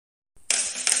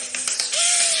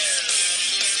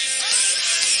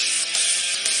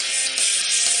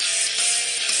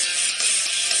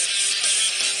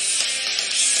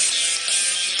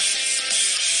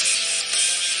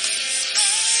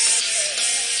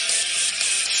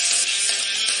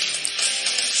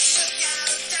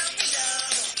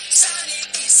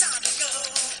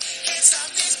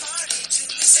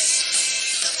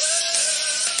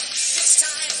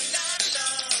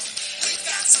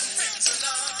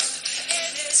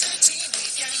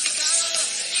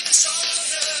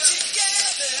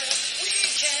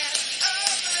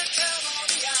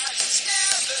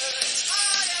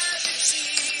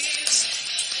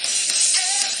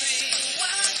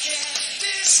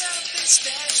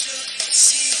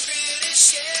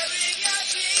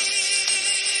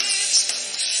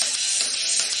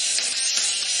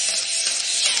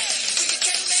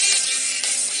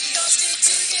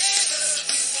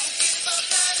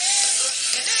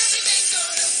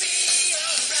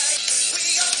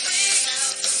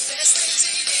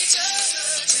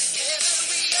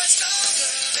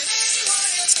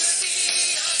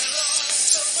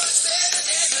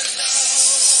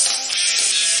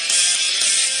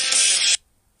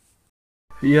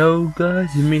Yo guys,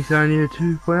 it's me Sandy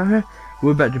 2.0 here.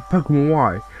 We're back to Pokemon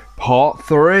Y Part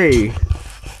 3.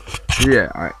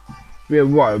 Yeah,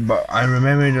 but I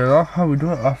remembered a lot how we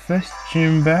do it our first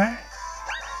gym bear.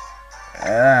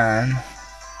 And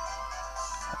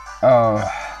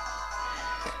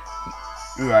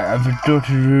right, I've got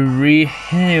to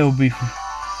re-heal before.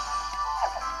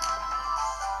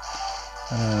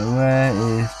 Where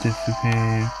is the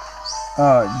freaking?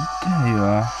 Oh, there you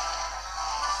are.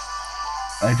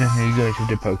 I just need to go to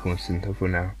the Pokemon Center for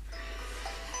now.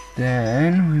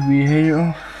 Then we'll be heading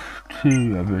off to,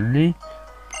 I believe,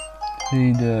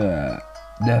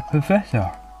 the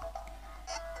professor.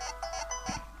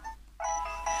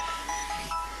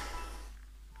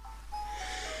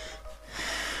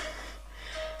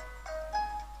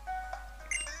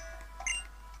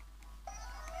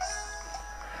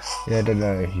 Yeah, I don't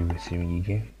know if you will see me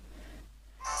again.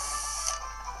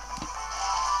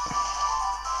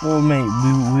 Well, mate,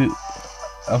 we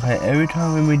okay. Every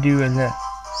time when we do that.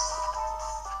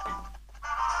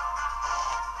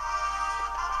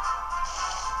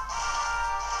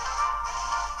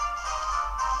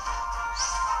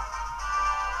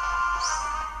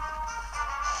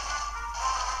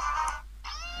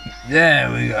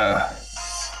 There we go.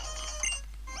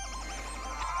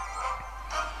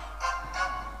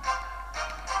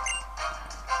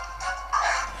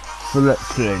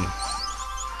 Flexing.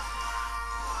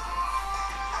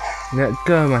 Let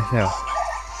go myself.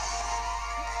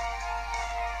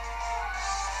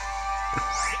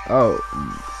 Oh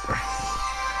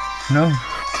no,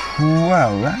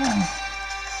 12.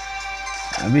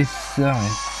 That'd be so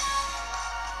nice.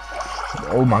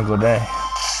 Oh my god, there.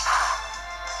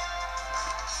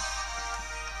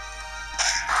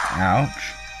 Ouch.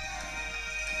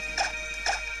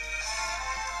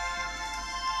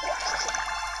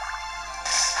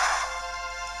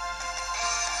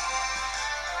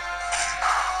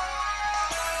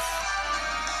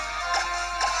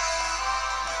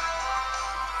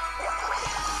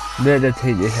 Let's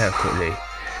take this out quickly.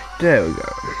 There we go.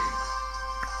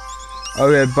 Oh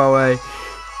yeah, by the way,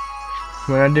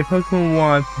 when I did Pokemon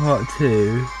Y Part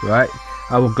 2, right,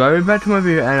 I was going back to my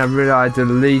video and I realised I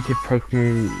deleted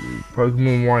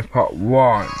Pokemon Y Part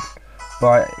 1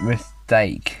 by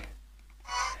mistake.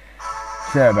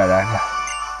 Sorry about that.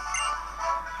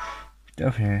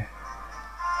 Stuff here.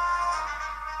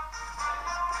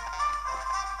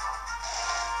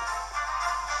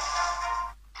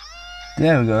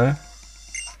 There we go.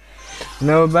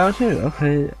 Now about it.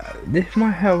 Okay, this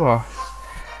might help us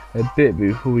a bit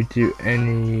before we do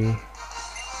any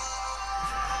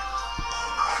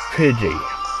Pidgey.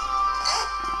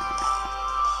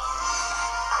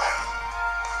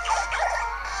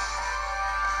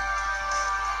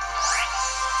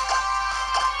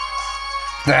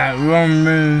 That wrong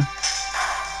move.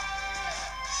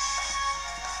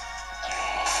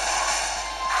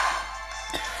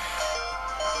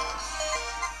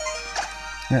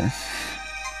 Yes.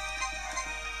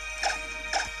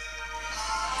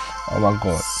 Oh my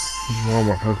god. Oh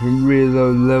my god, we're really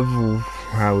low level.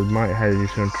 How we might have to do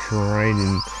some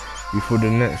training before the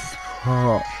next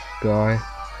part, guy.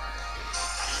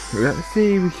 Let's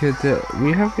see, because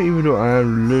we haven't even done an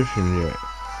evolution yet.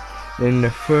 In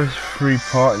the first 3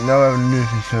 parts, no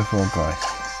evolution so far, guys.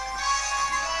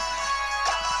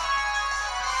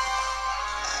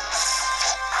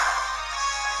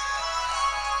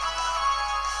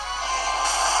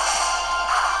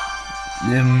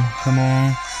 Come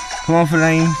on. Come on,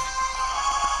 Flame.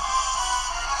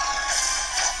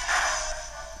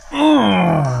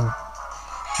 Oh!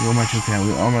 You're my chicken.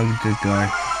 Oh my good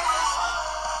guy.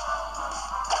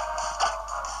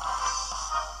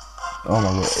 Oh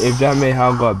my god. If that made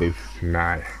how God be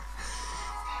mad.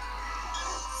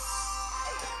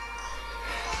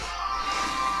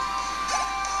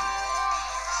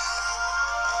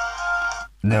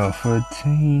 Level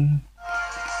 13.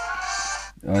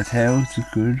 Our tails are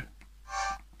good.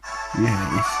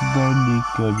 Yeah, it's slowly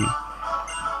good.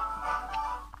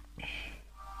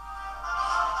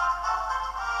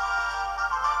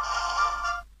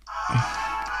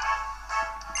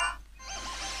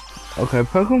 Okay,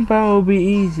 Pokemon Battle will be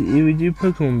easy if we do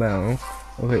Pokemon Battle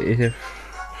Okay, is it?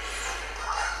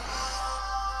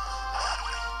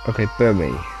 Okay,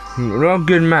 Burmy. Not a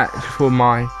good match for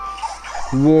my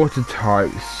water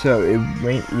type, so it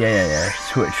may, yeah,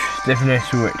 switch. Definitely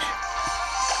switch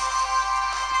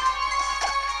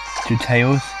to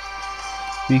Tails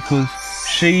because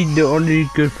she's the only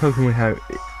good Pokemon we have,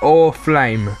 or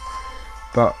Flame,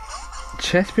 but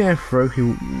Chespy and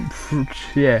Froakie,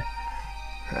 yeah,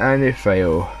 and it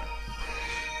failed.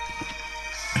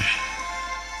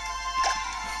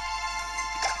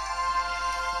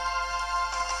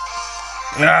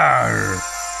 Arrgh.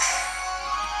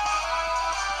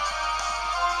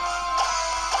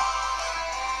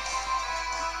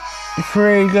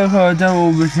 Free go for a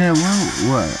double, but it won't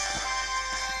work.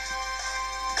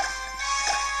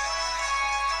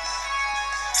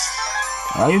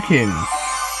 Are you kidding me?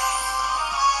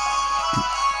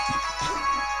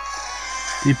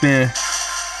 You better.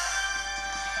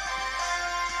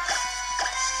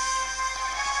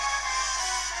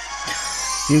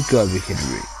 You gotta be kidding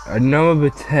me. Another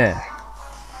tear.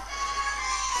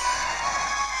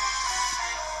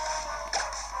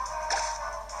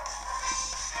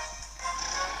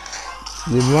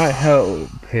 It might help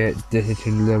hit this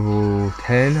to level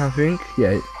 10, I think.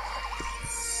 Yeah.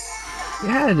 It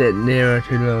had it nearer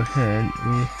to level 10.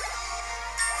 Yeah.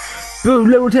 Boom,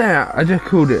 level 10! I just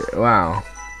called it. Wow.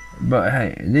 But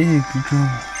hey, this is control.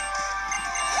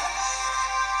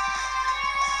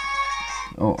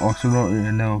 Oh, Ocelot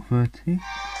is level 30.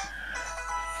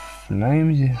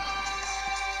 Flames.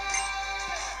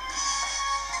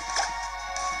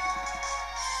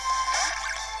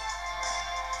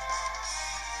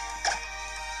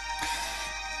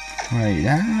 Wait,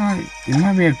 that like it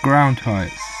might be a ground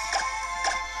type.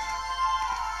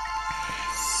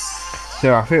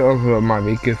 So I think Ocelot might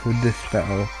be good for this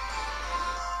battle.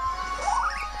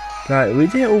 Like we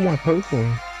did all my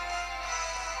Pokemon.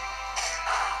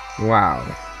 Wow.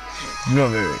 Not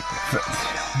very effective.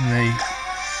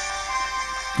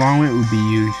 Farm it would be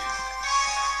used.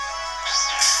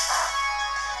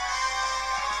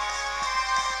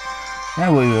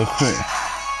 That way we'll quit.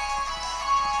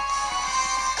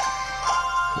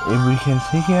 If we can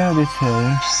take it out of the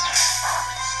turn.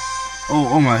 Oh,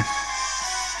 almost.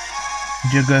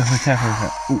 Just go for tackle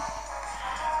attack. Ooh.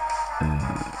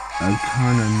 I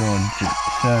kinda nod.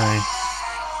 Sorry.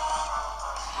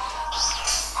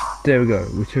 There we go.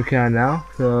 We took it out now.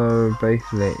 So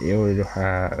basically, it will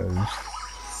have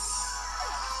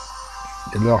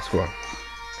the last one.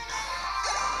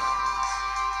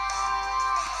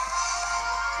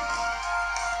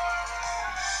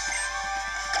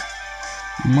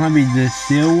 Might be the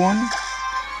seal one.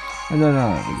 I don't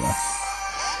know.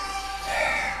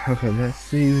 Okay, let's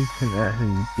see if we can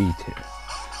actually beat it.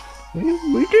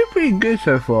 We do pretty good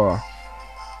so far.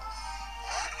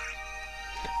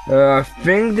 I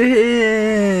think this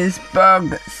is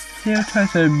bug. Still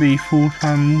tries to be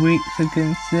full-time weeks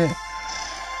against it.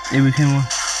 If we can.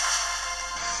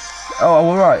 Oh,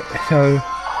 alright. So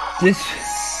this.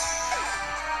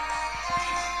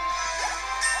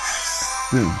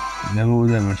 Boom.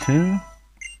 Level 2.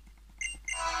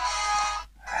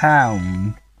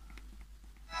 Hound.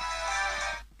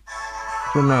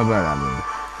 Don't know about that move.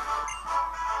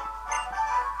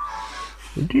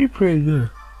 We do pretty good.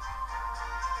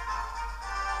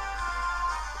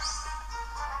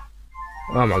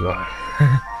 Oh my god.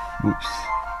 Whoops.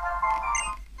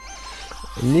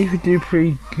 At least we do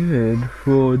pretty good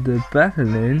for the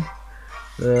battling.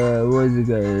 Where's it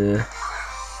go?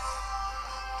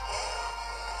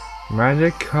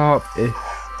 Magikarp is.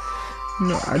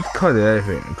 No, I'd call it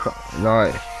anything.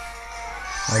 Like,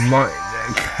 I might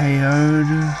get KO'd.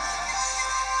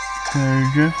 So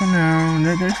just for now,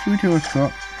 let those 2 tools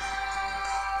stop.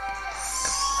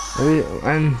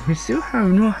 And we still have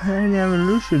not had any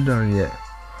evolution done yet.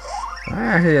 I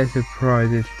actually am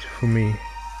surprised for me.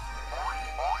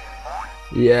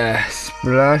 Yeah,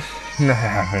 Splash, nothing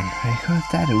happened. Because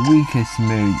that's the weakest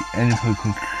move any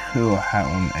Pokemon could have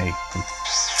on a Pokemon.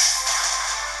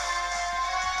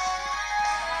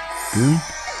 Boom.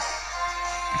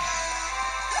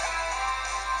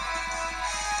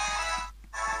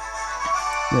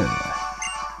 Yeah.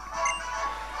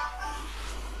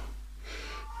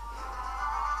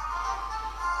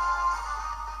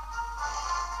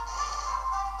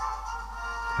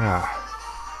 Ah.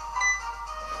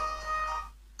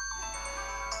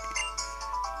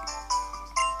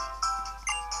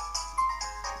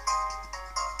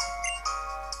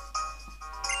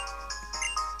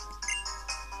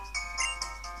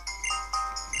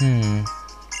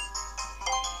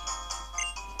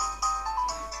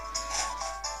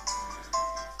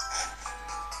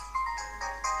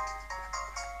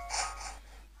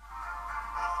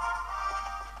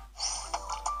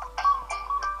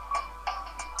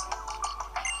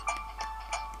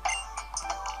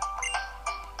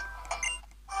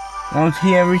 Oh,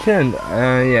 TM returned.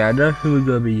 Yeah, I don't think we're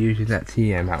gonna be using that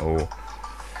TM at all.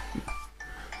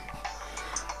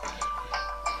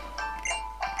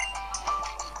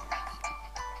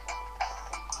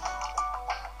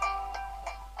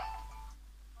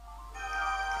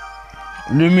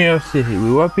 Lumio City,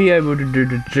 we won't be able to do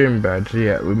the gym badge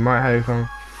yet. We might have some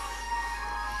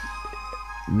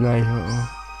later.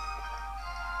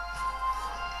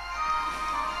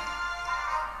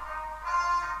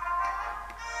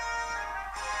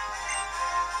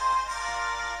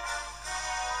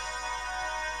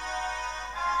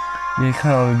 Yeah,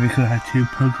 can't because I had 2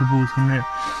 Pokeballs on it.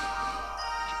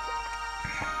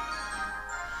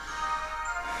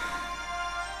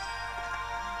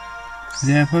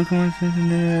 Yeah, Pokemon says in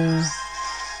there.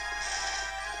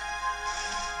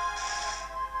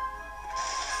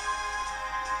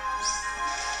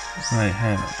 Right,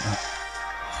 hang on.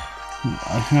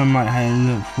 I think I might have a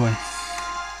look for it.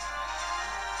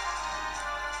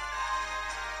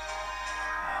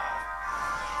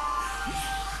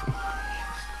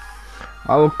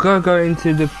 I will go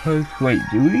into the post. Wait,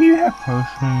 do we have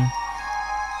Pokemon?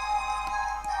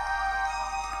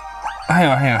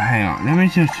 Hang on. Let me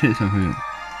just check something.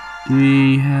 Do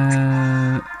we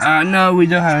have... no, we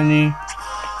don't have any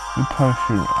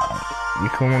potion. You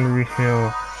can want to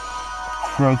refill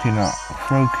Froakie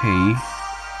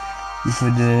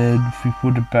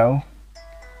before the bell.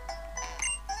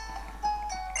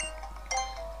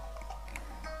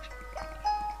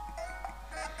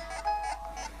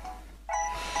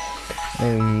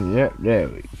 Yep, there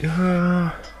we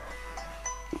go.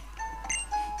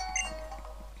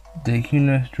 Taking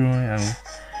us drawing out.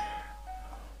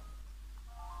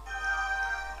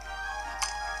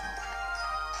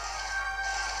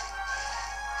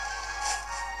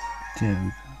 There we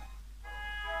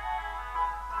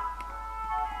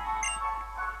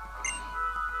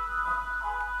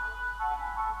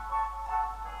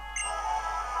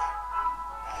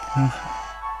go.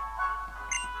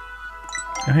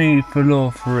 I think for law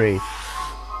 3.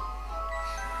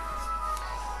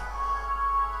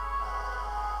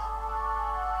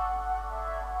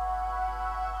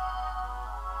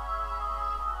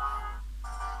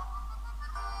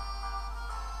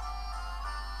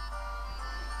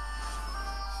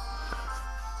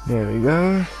 There we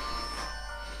go.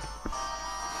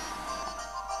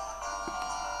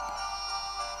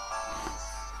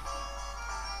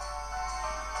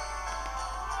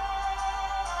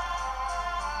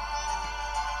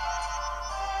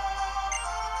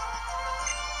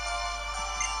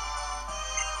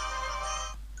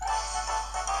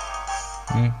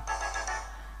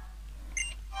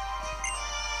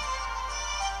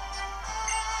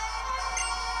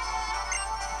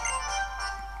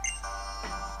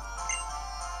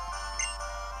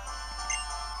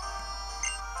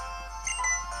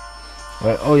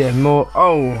 Right, oh yeah, more.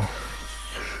 Oh,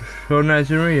 so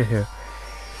nice area here.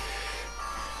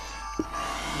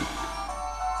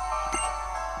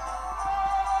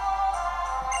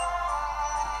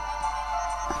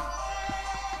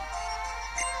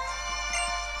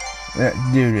 Let's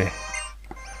do this.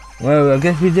 Well, I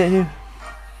guess we did it.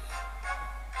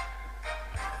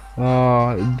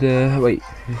 Wait,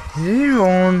 here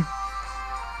on.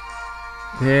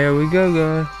 There we go,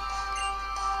 guys.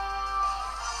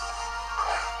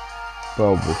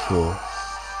 Bulbasaur.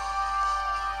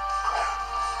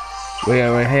 Wait,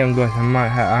 hang on, guys.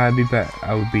 I'll be back.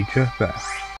 I will be just back.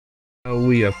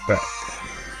 We are back.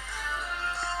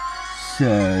 So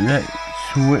let's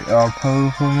switch our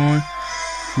Pokemon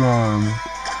from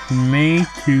me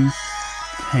to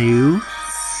Tails.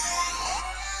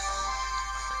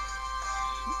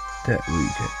 That we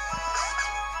get.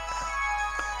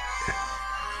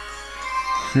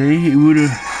 See, it would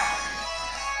have.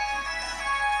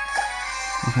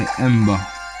 Okay, Ember.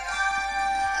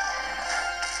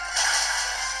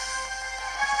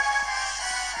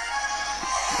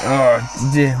 Oh,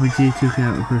 yeah, we did took it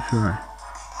out the first try.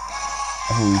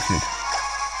 I thought we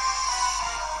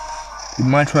should. We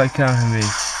might try countering me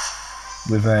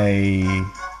with a...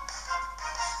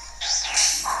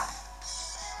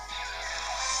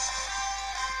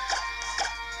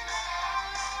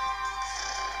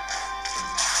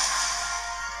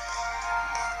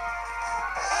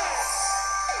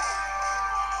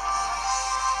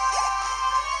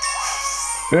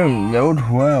 Boom, level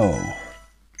 12.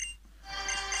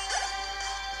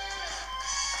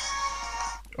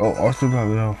 Oh, also about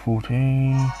level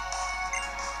 14.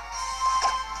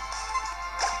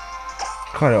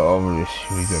 Kind of obvious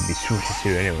we're gonna be switching to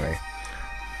anyway.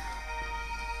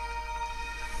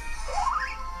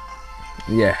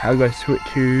 Yeah, I'm gonna switch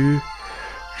to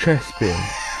Chespin.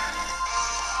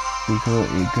 because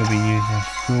it could be using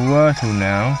Squirtle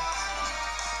now.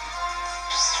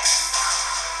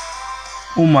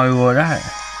 Oh my god, that!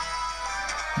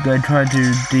 They try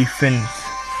to defend,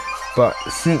 but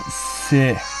since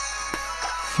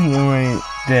it's already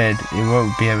dead, it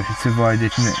won't be able to survive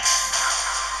this next.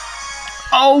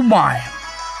 Oh my!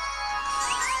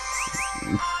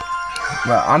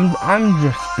 Well, I'm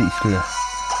just speechless.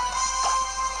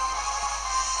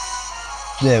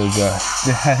 There we go.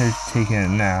 The hat is taking it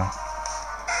now.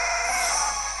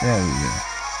 There we go.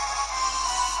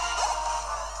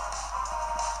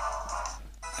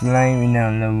 Flaming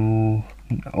down level.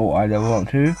 Oh, I level up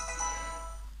too.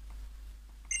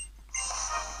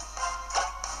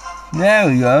 There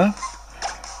we go.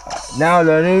 Now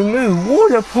the new move,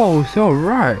 water pulse. All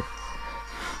right.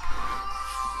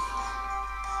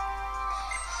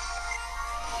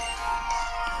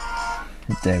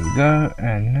 There we go,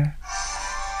 and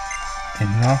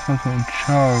enough of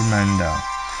Charmander.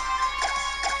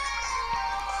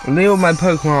 Leave my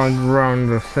Pokemon around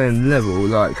the same level,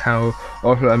 like how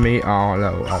Otto and me are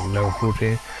level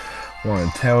 14.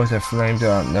 One Tails and Flames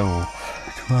are at level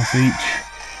 12 each.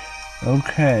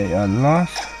 Okay, our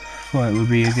last fight will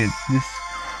be against this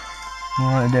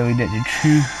one. Then we get to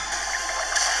choose.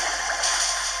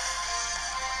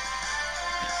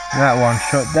 That one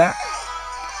shot that.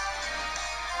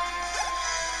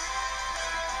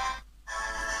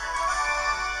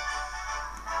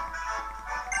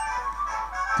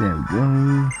 There we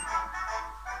go.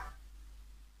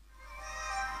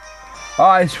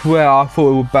 I swear I thought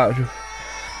we were about to.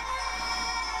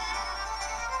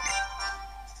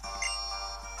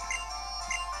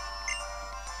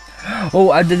 Oh,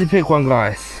 I did pick one,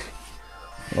 guys.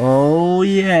 Oh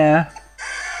yeah.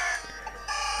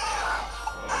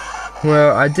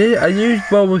 Well, I used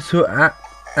Bulbasaur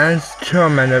as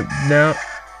Charmander.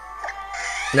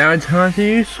 Now it's time to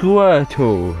use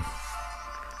Squirtle.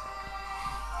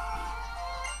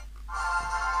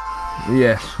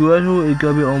 Yeah, Squirtle is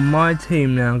gonna be on my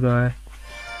team now, guys.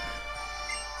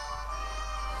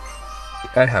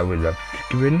 I would love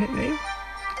to give it a nickname.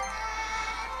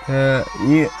 Oh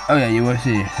yeah, you will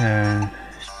see.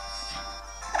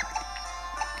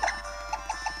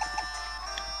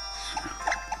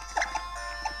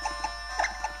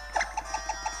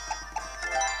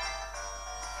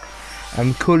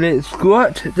 I'm calling it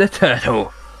Squirt the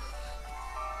Turtle.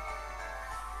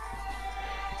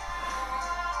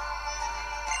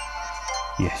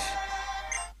 Yes.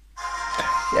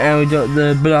 And we got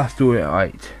the Blastoise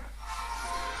at 8.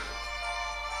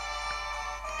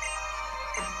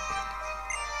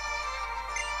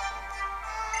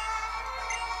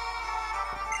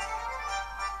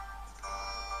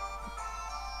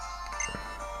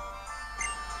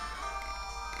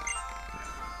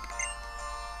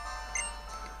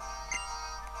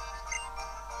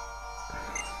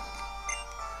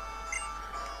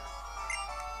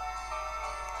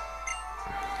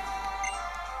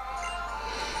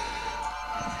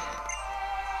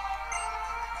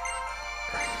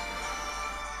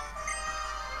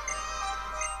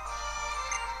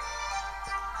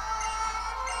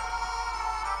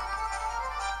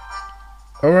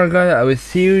 Alright guys, I will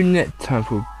see you next time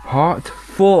for part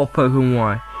 4 of Pokemon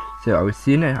Y. So I will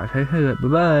see you next time. Bye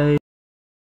bye.